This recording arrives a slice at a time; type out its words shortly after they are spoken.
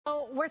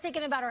So we're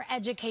thinking about our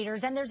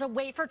educators, and there's a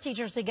way for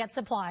teachers to get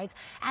supplies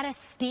at a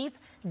steep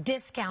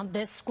discount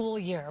this school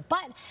year.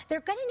 But they're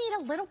going to need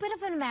a little bit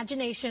of an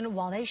imagination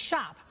while they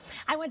shop.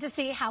 I went to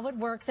see how it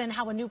works and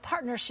how a new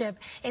partnership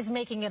is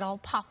making it all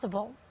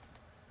possible.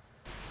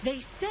 They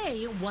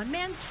say one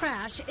man's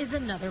trash is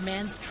another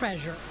man's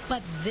treasure,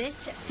 but this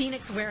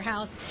Phoenix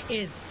warehouse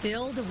is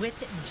filled with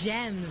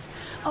gems,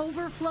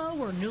 overflow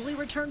or newly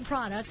returned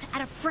products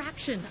at a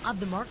fraction of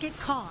the market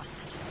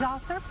cost. All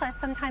surplus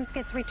sometimes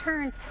gets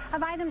returns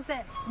of items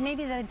that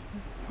maybe the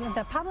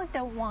public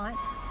don't want,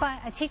 but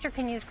a teacher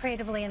can use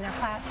creatively in their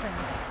classroom.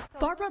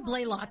 Barbara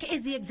Blaylock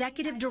is the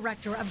executive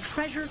director of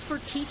Treasures for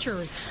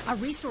Teachers, a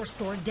resource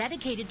store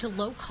dedicated to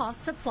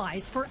low-cost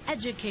supplies for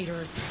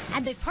educators.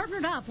 And they've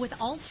partnered up with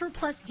All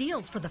Surplus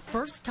Deals for the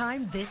first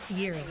time this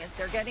year.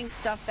 They're getting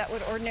stuff that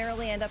would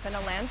ordinarily end up in a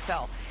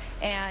landfill.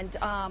 And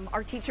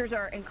our teachers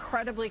are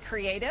incredibly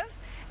creative.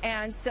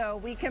 And so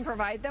we can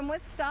provide them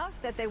with stuff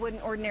that they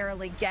wouldn't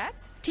ordinarily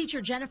get. Teacher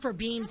Jennifer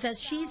Beam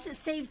says she's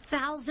saved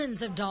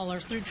thousands of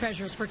dollars through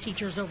Treasures for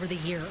Teachers over the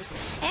years.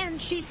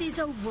 And she sees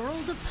a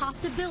world of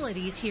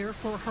possibilities here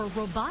for her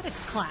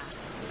robotics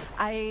class.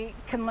 I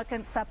can look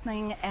at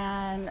something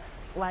and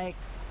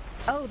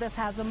oh, this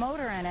has a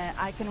motor in it.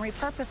 I can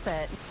repurpose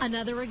it.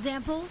 Another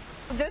example?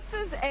 This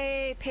is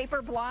a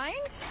paper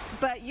blind,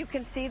 but you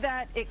can see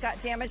that it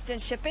got damaged in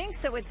shipping,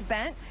 so it's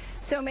bent.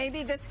 So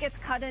maybe this gets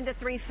cut into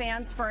 3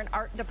 fans for an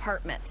art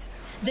department.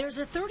 There's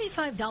a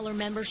 $35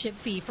 membership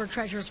fee for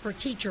Treasures for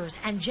Teachers,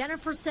 and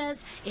Jennifer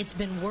says it's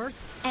been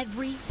worth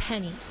every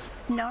penny.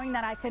 Knowing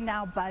that I can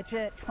now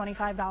budget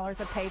 $25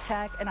 a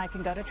paycheck and I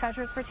can go to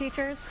Treasures for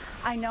Teachers,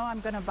 I know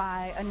I'm going to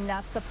buy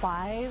enough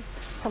supplies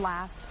to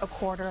last a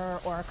quarter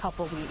or a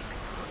couple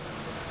weeks.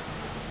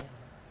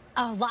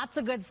 Lots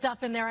of good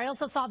stuff in there. I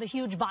also saw the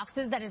huge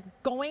boxes that is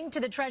going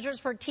to the Treasures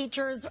for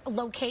Teachers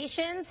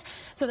locations.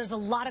 So there's a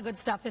lot of good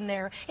stuff in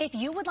there. If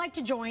you would like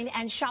to join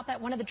and shop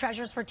at one of the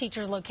Treasures for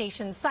Teachers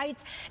location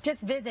sites,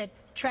 just visit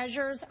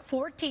Treasures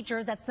for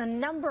Teachers. That's the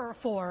number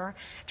 4,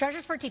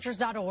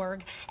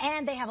 treasuresforteachers.org.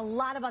 And they have a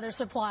lot of other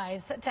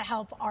supplies to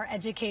help our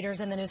educators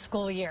in the new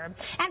school year.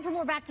 And for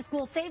more back to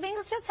school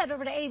savings, just head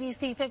over to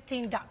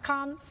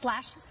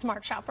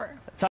abc15.com/smartshopper.